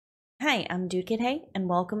Hi, I'm Dude and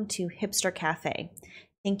welcome to Hipster Cafe.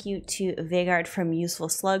 Thank you to Vegard from Useful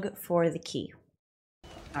Slug for the key.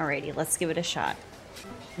 Alrighty, let's give it a shot.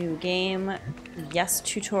 New game. Yes,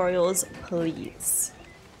 tutorials, please.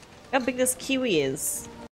 Look how big this kiwi is.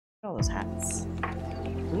 Look at all those hats.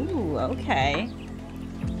 Ooh, okay.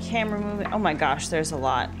 Camera movement. Oh my gosh, there's a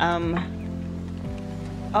lot.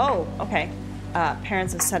 Oh, okay.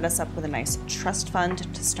 Parents have set us up with a nice trust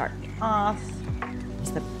fund to start off. It's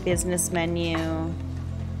the business menu. I'm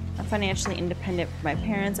financially independent for my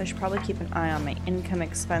parents. I should probably keep an eye on my income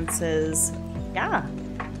expenses. Yeah.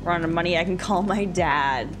 Run on money I can call my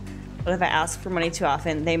dad. But if I ask for money too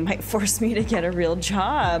often, they might force me to get a real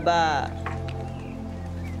job. My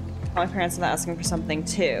parents are asking for something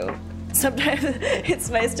too. Sometimes it's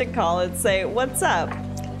nice to call and say, "What's up?"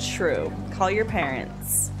 True. Call your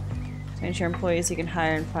parents. Manage your employees, you can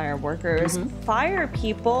hire and fire workers. Fire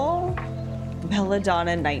people.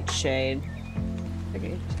 Belladonna Nightshade.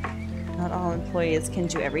 Okay. Not all employees can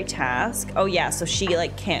do every task. Oh yeah, so she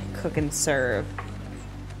like can't cook and serve.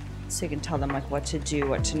 So you can tell them like what to do,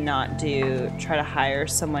 what to not do. Try to hire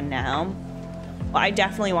someone now. Well, I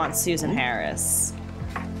definitely want Susan Harris.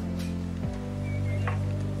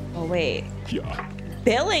 Oh wait. Yeah.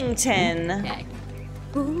 Billington. Okay.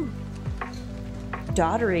 Ooh.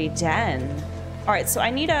 Daughtery Den. All right, so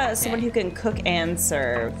I need someone who can cook and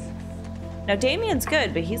serve. Now Damien's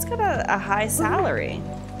good, but he's got a high salary.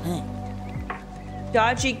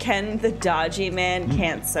 Dodgy Ken, the dodgy man,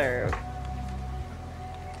 can't serve.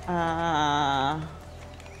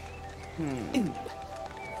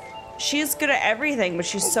 She's good at everything, but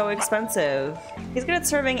she's so expensive. He's good at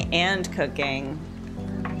serving and cooking.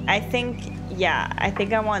 I think, yeah, I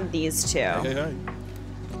think I want these two. Hey.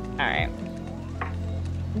 All right.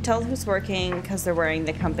 Tell who's working because they're wearing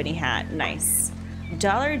the company hat. Nice.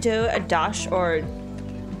 Dollar do a dash or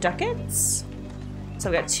ducats. So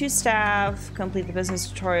we got 2 staff. Complete the business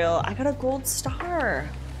tutorial. I got a gold star.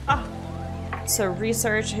 Ah. So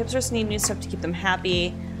research. Hipsters need new stuff to keep them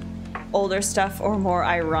happy. Older stuff or more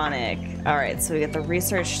ironic. All right. So we get the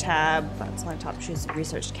research tab. That's on top. Choose the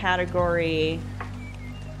research category.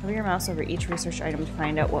 Hover your mouse over each research item to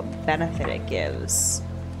find out what benefit it gives.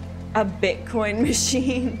 A Bitcoin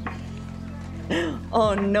machine.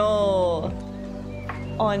 Oh no.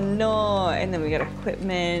 Oh no. And then we got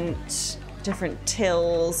equipment, different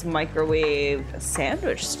tills, microwave, a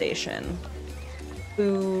sandwich station,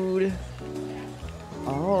 food.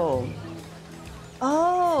 Oh.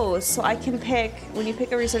 Oh, so I can pick, when you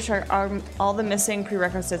pick a researcher, all the missing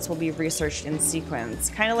prerequisites will be researched in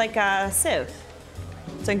sequence. Kind of like a Civ.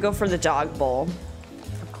 So I can go for the dog bowl,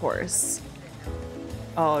 of course.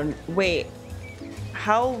 Oh, wait.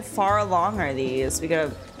 How far along are these? We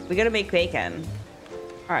gotta make bacon.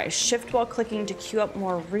 All right, shift while clicking to queue up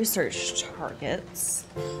more research targets.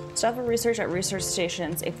 Stop a research at research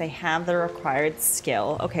stations if they have the required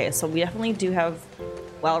skill. Okay, so we definitely do have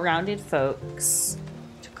well-rounded folks.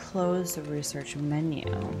 To close the research menu.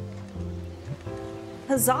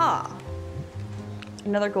 Huzzah!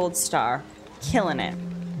 Another gold star. Killing it.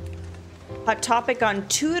 Hot topic on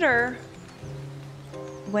Tutor.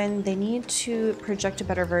 When they need to project a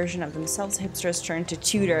better version of themselves, hipsters turn to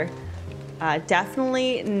Tutor.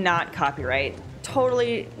 Definitely not copyright.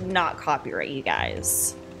 Totally not copyright, you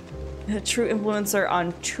guys. A true influencer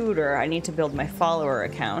on Tutor. I need to build my follower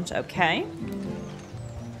account, okay?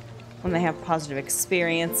 When they have positive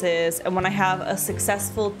experiences, and when I have a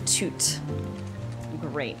successful toot.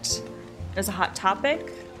 Great. There's a hot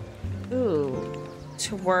topic. Ooh.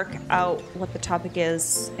 To work out what the topic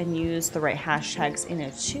is and use the right hashtags in a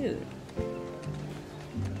toot.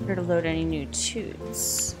 Here to load any new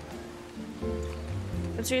toots.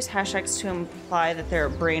 Let's use hashtags to imply that their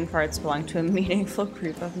brain farts belong to a meaningful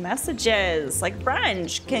group of messages, like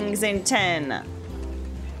brunch, Kingsington.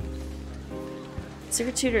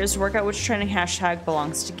 Secret tutors work out which trending hashtag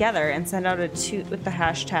belongs together and send out a toot with the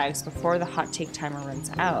hashtags before the hot take timer runs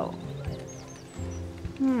out.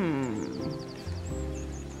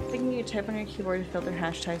 Thinking you type on your keyboard to filter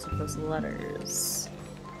hashtags with those letters.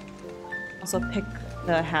 Also pick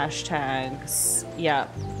the hashtags. Yep.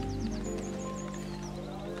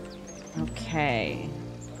 Okay.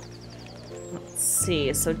 Let's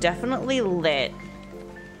see. So definitely lit.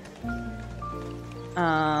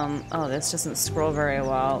 Oh, this doesn't scroll very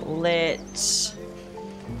well. Lit.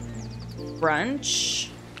 Brunch.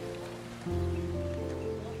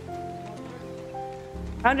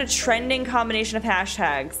 Found a trending combination of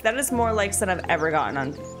hashtags. That is more likes than I've ever gotten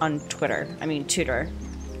on Twitter. I mean, Tutor.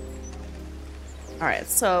 All right,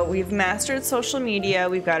 so we've mastered social media.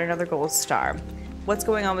 We've got another gold star. What's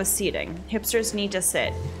going on with seating? Hipsters need to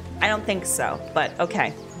sit. I don't think so, but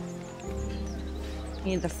okay.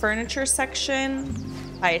 Need the furniture section.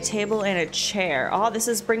 Buy a table and a chair. Oh, this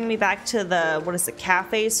is bringing me back to the, what is it,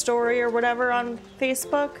 cafe story or whatever on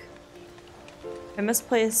Facebook. If I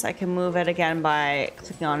misplace, I can move it again by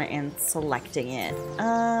clicking on it and selecting it.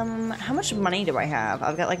 How much money do I have?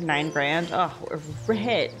 I've got like 9 grand. Oh, we're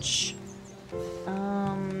rich.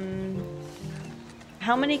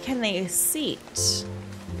 How many can they seat?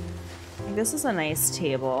 This is a nice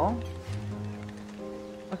table.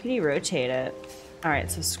 How can you rotate it? All right,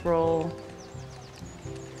 so scroll.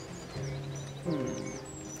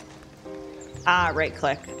 Right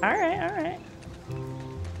click. All right.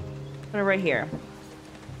 Put it right here.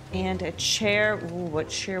 And a chair. Ooh, what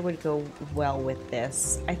chair would go well with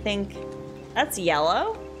this? I think that's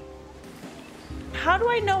yellow. How do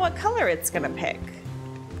I know what color it's gonna pick?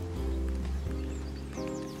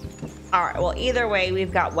 All right, well, either way,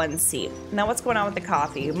 we've got 1 seat. Now what's going on with the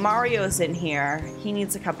coffee? Mario's in here. He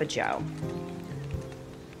needs a cup of joe.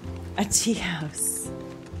 A tea house.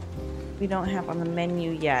 We don't have on the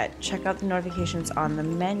menu yet. Check out the notifications on the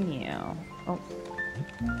menu. Oh,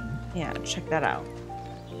 yeah, check that out.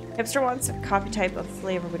 Hipster wants a coffee type of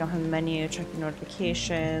flavor. We don't have the menu. Check the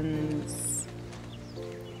notifications.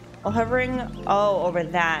 While hovering, over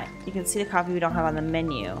that, you can see the coffee we don't have on the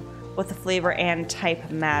menu. What the flavor and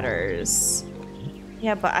type matters.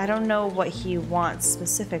 Yeah, but I don't know what he wants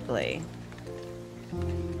specifically.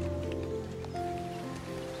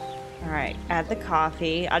 Alright, add the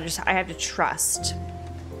coffee. I have to trust.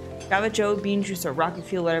 Java Joe, bean juice, or rocket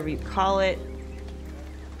fuel, whatever you call it.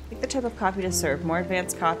 Pick the type of coffee to serve. More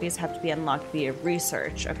advanced coffees have to be unlocked via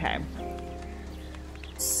research. Okay.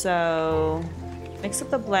 So, mix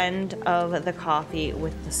up the blend of the coffee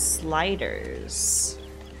with the sliders.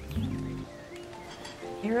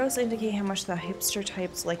 Arrows indicate how much the hipster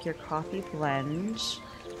types like your coffee blend.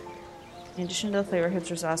 In addition to the flavor,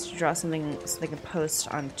 hipsters asked to draw something so they can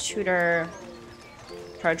post on Tutor.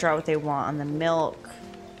 Try to draw what they want on the milk.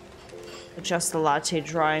 Adjust the latte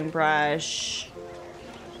drawing brush.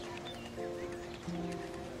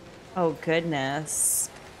 Oh goodness.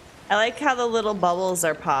 I like how the little bubbles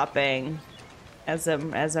are popping as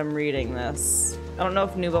I'm reading this. I don't know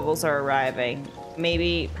if new bubbles are arriving.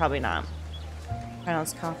 Maybe, probably not.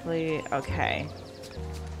 Pronounce coffee. Okay.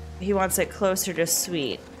 He wants it closer to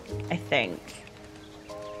sweet, I think.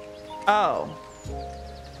 Oh.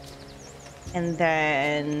 And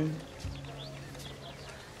then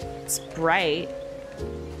it's bright.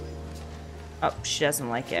 Oh, she doesn't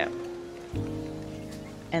like it.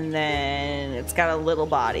 And then it's got a little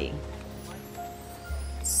body.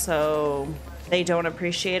 So they don't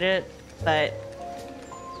appreciate it, but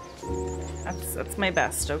that's my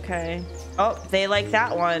best, okay? Oh, they like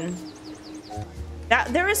that one.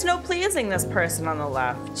 There is no pleasing this person on the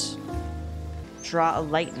left. Draw a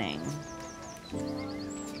lightning.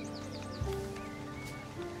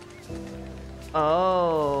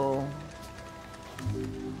 Oh.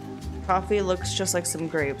 Coffee looks just like some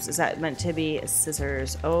grapes. Is that meant to be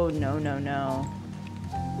scissors? Oh, no, no, no.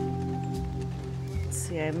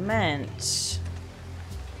 See, I meant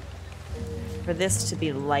for this to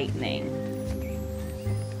be lightning.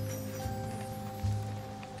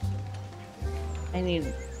 I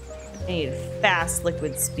need fast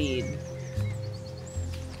liquid speed.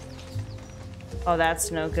 Oh,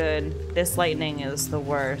 that's no good. This lightning is the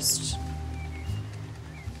worst.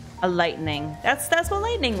 A lightning. That's what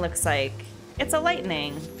lightning looks like. It's a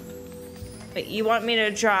lightning. But you want me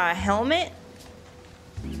to draw a helmet?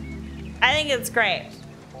 I think it's great.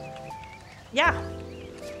 Yeah.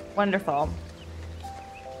 Wonderful.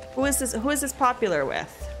 Who is this popular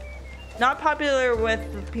with? Not popular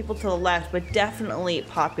with the people to the left, but definitely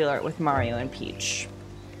popular with Mario and Peach.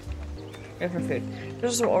 Go for food.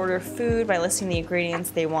 Just order food by listing the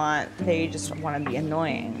ingredients they want. They just want to be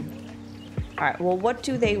annoying. Alright, well, what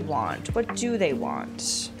do they want? What do they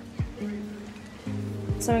want?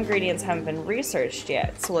 Some ingredients haven't been researched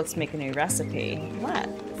yet, so let's make a new recipe.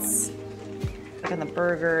 Let's. Click on the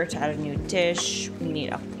burger to add a new dish. We need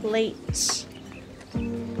a plate.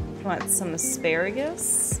 We want some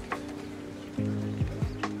asparagus.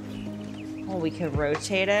 Oh, we could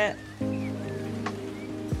rotate it.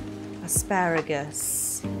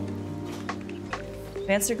 Asparagus.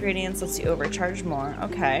 Advanced ingredients lets you overcharge more.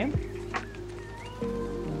 Okay.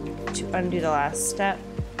 To undo the last step.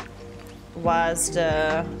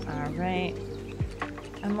 WASDA. Alright.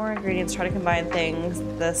 And more ingredients. Try to combine things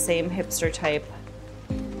the same hipster type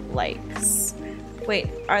likes. Wait,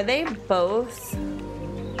 are they both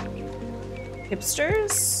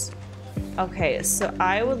hipsters? Okay, so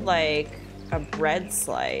I would like a bread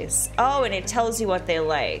slice. Oh, and it tells you what they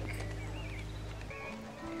like.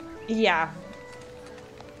 Yeah.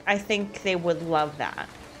 I think they would love that.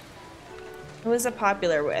 Who is it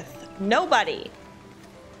popular with? Nobody.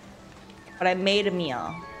 But I made a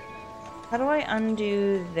meal. How do I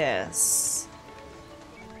undo this?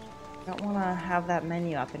 I don't want to have that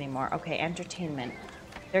menu up anymore. Okay, entertainment.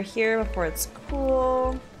 They're here before it's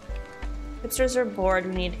cool. Hipsters are bored.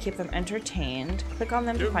 We need to keep them entertained. Click on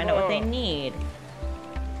them to find out what they need.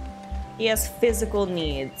 He has physical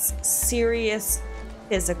needs. Serious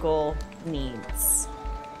physical needs.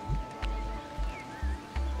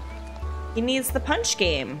 He needs the punch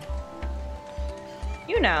game.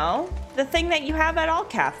 You know, the thing that you have at all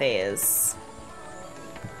cafes.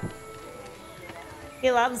 He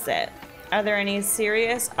loves it. Are there any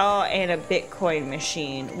serious? Oh, and a Bitcoin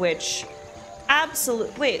machine, which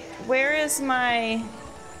absolute. Wait, where is my?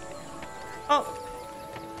 Oh.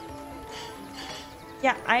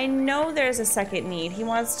 Yeah, I know there's a second need. He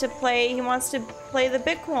wants to play the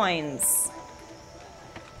Bitcoins.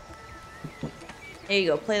 There you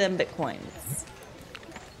go, play them Bitcoins.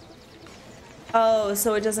 Oh,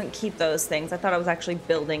 so it doesn't keep those things. I thought I was actually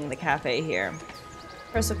building the cafe here.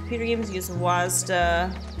 First, so computer games use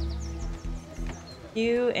WASDA.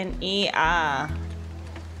 U and E. Ah.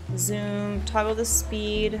 Zoom. Toggle the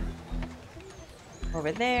speed.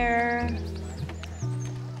 Over there.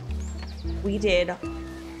 We did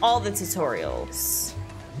all the tutorials.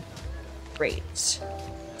 Great.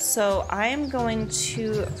 So I'm going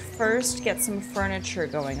to first get some furniture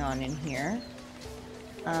going on in here.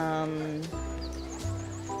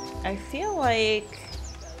 I feel like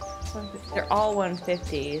they're all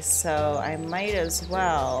 150, so I might as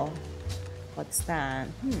well. What's that?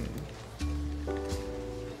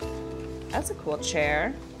 That's a cool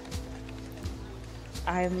chair.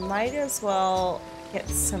 I might as well get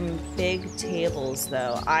some big tables,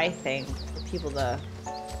 though, I think, for people to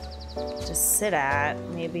sit at.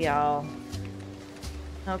 Maybe I'll...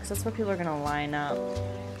 No, because that's where people are going to line up.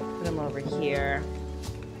 Put them over here.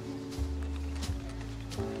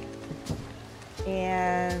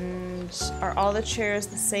 And are all the chairs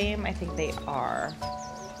the same? I think they are.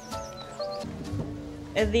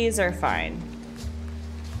 These are fine.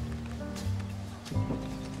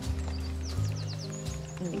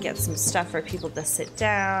 Let me get some stuff for people to sit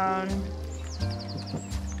down.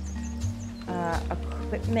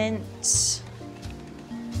 Equipment.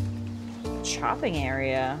 Chopping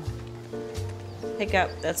area. Pickup,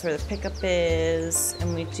 that's where the pickup is.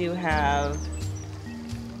 And we do have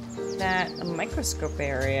that, a microscope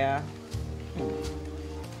area.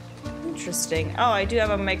 Interesting. Oh, I do have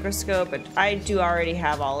a microscope, but I do already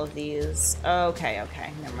have all of these. Okay,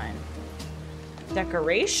 never mind.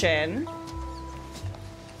 Decoration.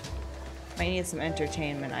 I need some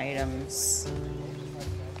entertainment items.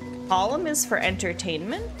 Column is for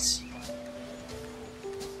entertainment?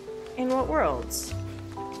 In what worlds?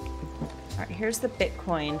 Alright, here's the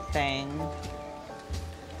Bitcoin thing.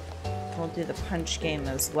 We'll do the punch game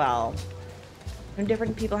as well. And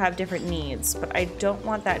different people have different needs, but I don't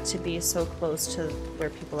want that to be so close to where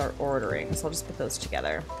people are ordering, so I'll just put those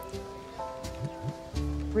together.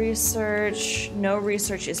 Research. No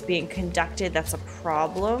research is being conducted. That's a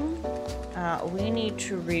problem. We need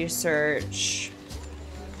to research.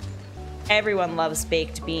 Everyone loves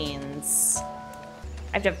baked beans.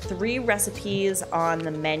 I have to have 3 recipes on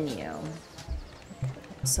the menu.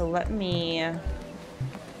 So let me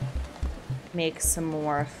make some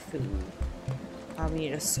more food. We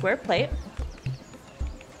need a square plate.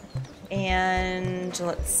 And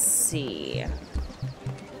let's see.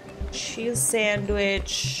 Cheese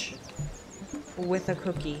sandwich with a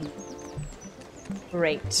cookie.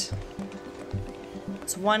 Great.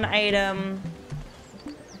 It's 1 item.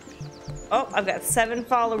 Oh, I've got 7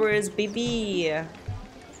 followers, baby.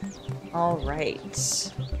 All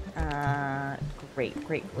right.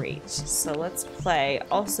 Great. So let's play.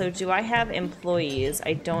 Also, do I have employees?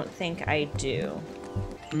 I don't think I do.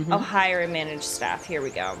 Oh, hire and manage staff. Here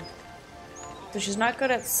we go. So she's not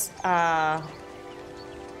good at... It's not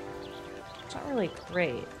really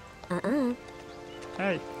great.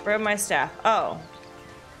 Hey. Where are my staff? Oh.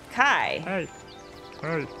 Kai.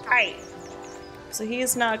 Hey. So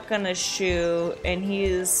he's not gonna shoot, and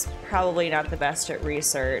he's probably not the best at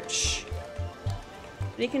research.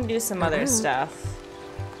 But he can do some other stuff.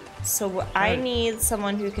 So I need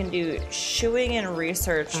someone who can do shoeing and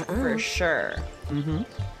research for sure.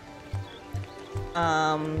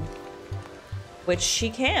 Which she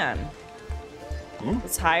can.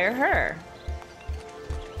 Let's hire her.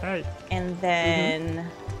 And then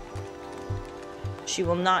she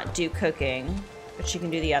will not do cooking, but she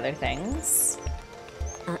can do the other things.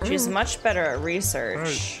 She's much better at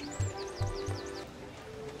research.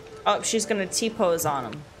 Oh, she's gonna T-pose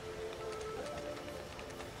on him.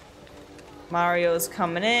 Mario's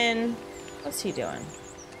coming in. What's he doing?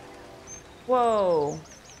 Whoa.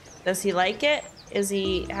 Does he like it? Is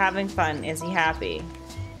he having fun? Is he happy?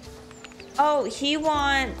 Oh, he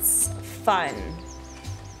wants fun.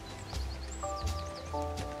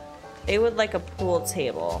 They would like a pool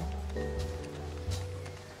table.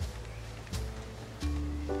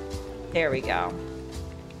 There we go.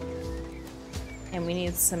 And we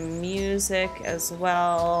need some music as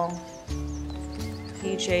well.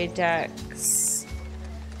 DJ decks.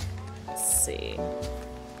 Let's see.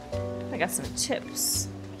 I got some tips.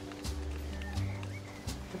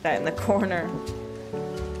 Put that in the corner.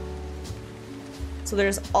 So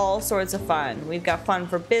there's all sorts of fun. We've got fun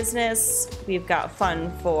for business. We've got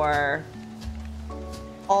fun for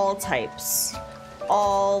all types.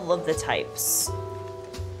 All of the types.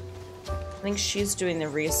 I think she's doing the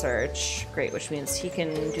research. Great, which means he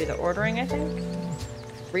can do the ordering, I think.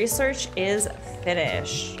 Research is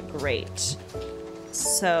finished. Great.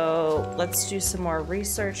 So let's do some more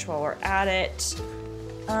research while we're at it.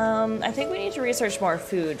 I think we need to research more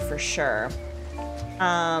food for sure.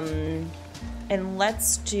 And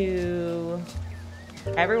let's do...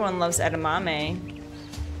 Everyone loves edamame.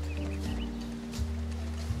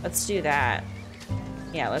 Let's do that.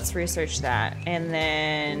 Yeah, let's research that. And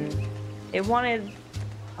then... It wanted...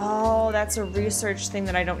 Oh, that's a research thing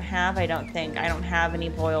that I don't have, I don't think. I don't have any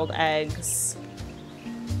boiled eggs.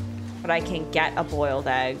 But I can get a boiled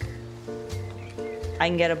egg. I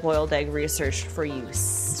can get a boiled egg researched for you.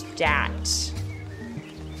 Stat.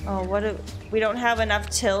 Oh, what if... We don't have enough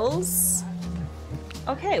tills?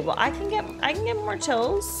 Okay, well, I can get more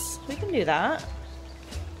tills. We can do that.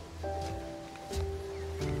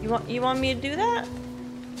 You want me to do that?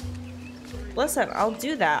 Listen, I'll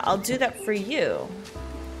do that. I'll do that for you.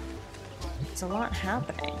 There's a lot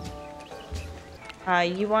happening.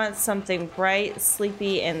 You want something bright,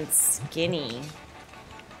 sleepy, and skinny.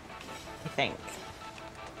 I think.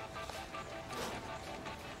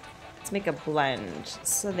 Let's make a blend.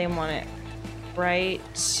 So they want it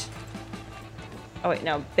bright. Oh wait,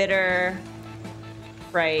 no. Bitter,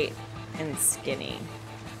 bright, and skinny.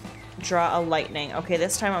 Draw a lightning. Okay,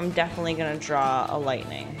 this time I'm definitely gonna draw a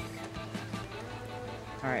lightning.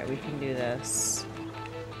 Alright, we can do this.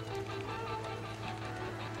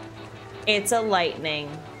 It's a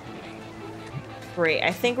lightning. Great.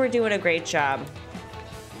 I think we're doing a great job.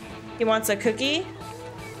 He wants a cookie?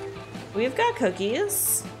 We've got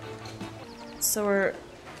cookies. So we're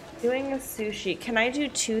doing a sushi. Can I do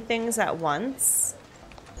two things at once?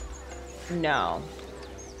 No.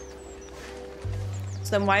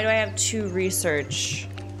 So then why do I have two research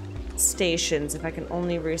stations if I can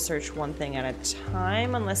only research one thing at a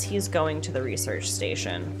time? Unless he's going to the research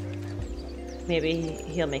station. Maybe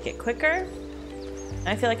he'll make it quicker.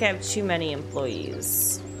 I feel like I have too many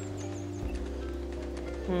employees.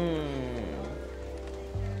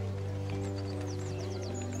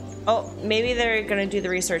 Oh, maybe they're gonna do the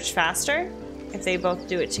research faster if they both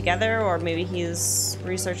do it together, or maybe he's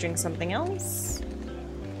researching something else.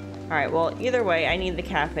 Alright, well, either way, I need the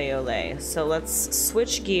cafe au lait. So let's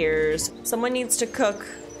switch gears. Someone needs to cook.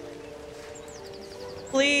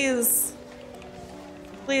 Please.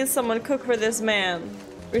 Please, someone cook for this man.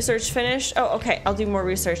 Research finished? Oh, okay, I'll do more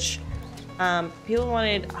research. People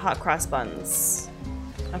wanted hot cross buns.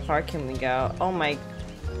 How far can we go? Oh my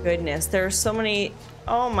goodness, there are so many...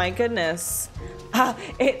 Oh my goodness.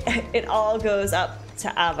 It all goes up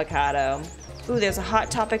to avocado. Ooh, there's a hot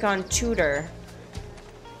topic on Tudor.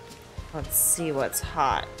 Let's see what's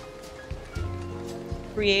hot.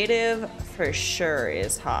 Creative for sure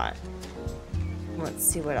is hot. Let's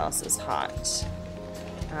see what else is hot.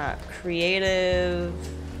 Creative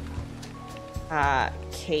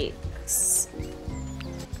cakes.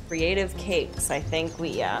 Creative cakes. I think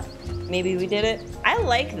maybe we did it. I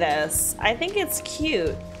like this. I think it's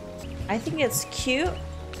cute. I think it's cute.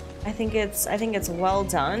 I think it's well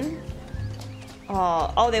done.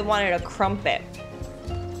 Oh, they wanted a crumpet.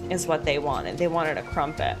 Is what they wanted. They wanted a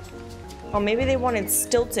crumpet. Oh, maybe they wanted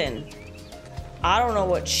Stilton. I don't know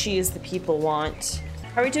what cheese the people want.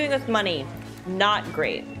 How are we doing with money? Not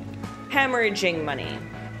great. Hemorrhaging money.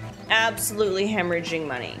 Absolutely hemorrhaging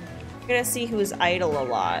money. We're gonna see who's idle a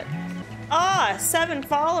lot. Ah, 7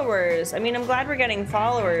 followers. I mean, I'm glad we're getting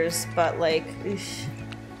followers, but like,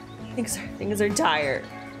 things are dire.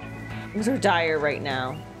 Things are dire right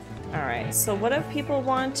now. All right, so what if people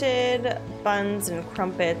wanted buns and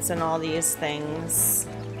crumpets and all these things?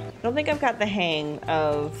 I don't think I've got the hang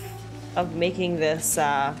of of making this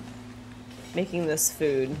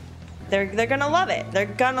food. They're gonna love it. They're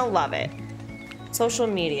gonna love it. Social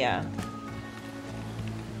media.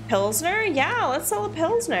 Pilsner? Yeah, let's sell a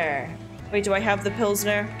Pilsner. Wait, do I have the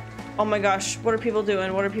Pilsner? Oh my gosh, what are people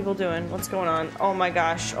doing? What are people doing? What's going on? Oh my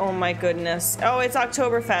gosh, oh my goodness. Oh, it's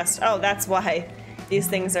Oktoberfest. Oh, that's why these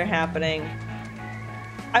things are happening.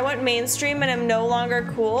 I went mainstream and am no longer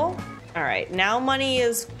cool. All right, now money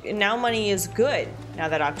is good now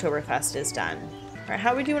that Oktoberfest is done. All right,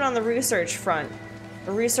 how are we doing on the research front?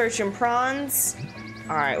 We're researching prawns.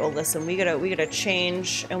 All right, well listen, we gotta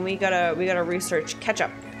change, and we gotta research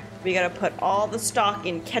ketchup. We gotta put all the stock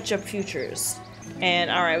in ketchup futures.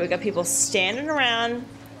 And all right, we got people standing around.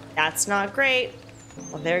 That's not great.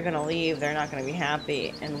 Well, they're gonna leave. They're not gonna be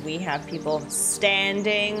happy. And we have people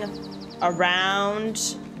standing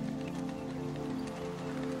around.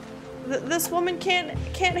 This woman can't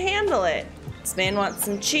handle it. This man wants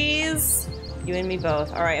some cheese. You and me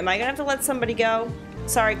both. All right, am I gonna have to let somebody go?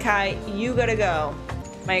 Sorry, Kai, you gotta go.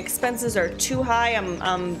 My expenses are too high. I'm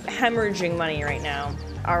hemorrhaging money right now.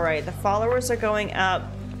 All right, the followers are going up,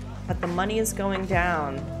 but the money is going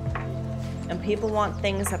down. And people want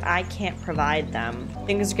things that I can't provide them.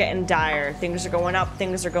 Things are getting dire. Things are going up.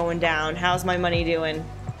 Things are going down. How's my money doing?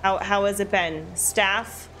 How has it been?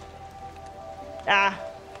 Staff? Ah,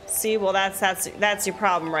 see, well that's your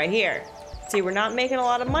problem right here. See, we're not making a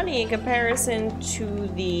lot of money in comparison to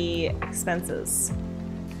the expenses,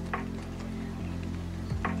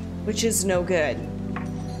 which is no good.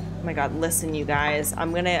 Oh my god, listen you guys.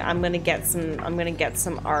 I'm gonna get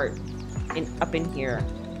some art up in here.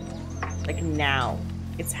 Like now.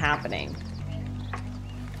 It's happening.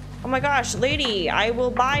 Oh my gosh, lady, I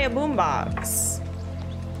will buy a boombox.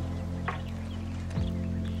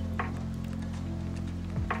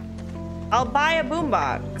 I'll buy a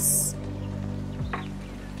boombox.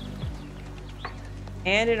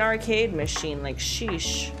 And an arcade machine, like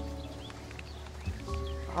sheesh.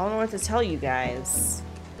 I don't know what to tell you guys.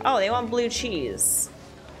 Oh, they want blue cheese.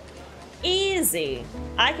 Easy.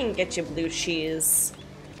 I can get you blue cheese.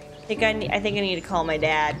 I think I need to call my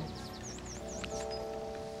dad.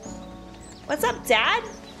 What's up, Dad?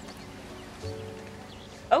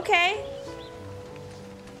 Okay.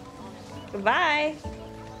 Goodbye.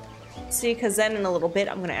 See, because then in a little bit,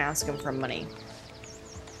 I'm gonna ask him for money.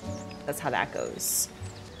 That's how that goes.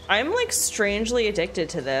 I'm like strangely addicted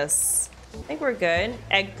to this. I think we're good.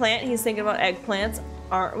 Eggplant, he's thinking about eggplants.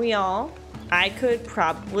 Aren't we all? I could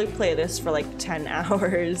probably play this for like 10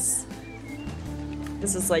 hours.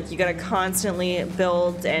 This is like, you gotta constantly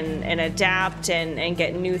build and adapt and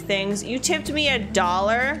get new things. You tipped me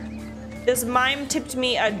 $1? This mime tipped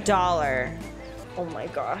me $1. Oh my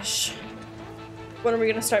gosh. When are we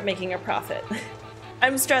gonna start making a profit?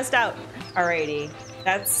 I'm stressed out. Alrighty,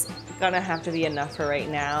 that's gonna have to be enough for right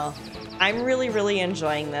now. I'm really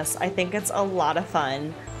enjoying this. I think it's a lot of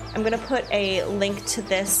fun. I'm gonna put a link to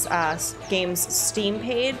this game's Steam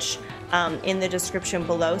page in the description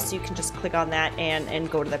below, so you can just click on that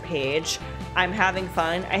and go to the page. I'm having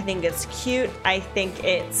fun. I think it's cute. I think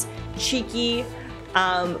it's cheeky.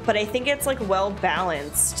 But I think it's like well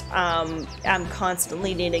balanced. I'm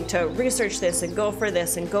constantly needing to research this and go for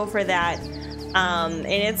this and go for that. And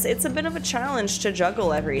it's a bit of a challenge to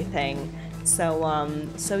juggle everything.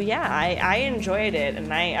 So yeah, I enjoyed it,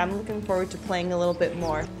 and I'm looking forward to playing a little bit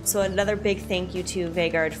more. So another big thank you to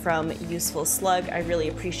Vegard from Useful Slug. I really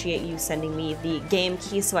appreciate you sending me the game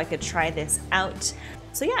key so I could try this out.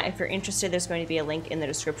 So yeah, if you're interested, there's going to be a link in the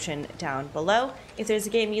description down below. If there's a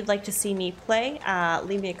game you'd like to see me play,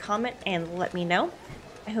 leave me a comment and let me know.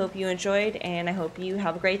 I hope you enjoyed, and I hope you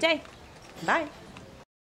have a great day. Bye.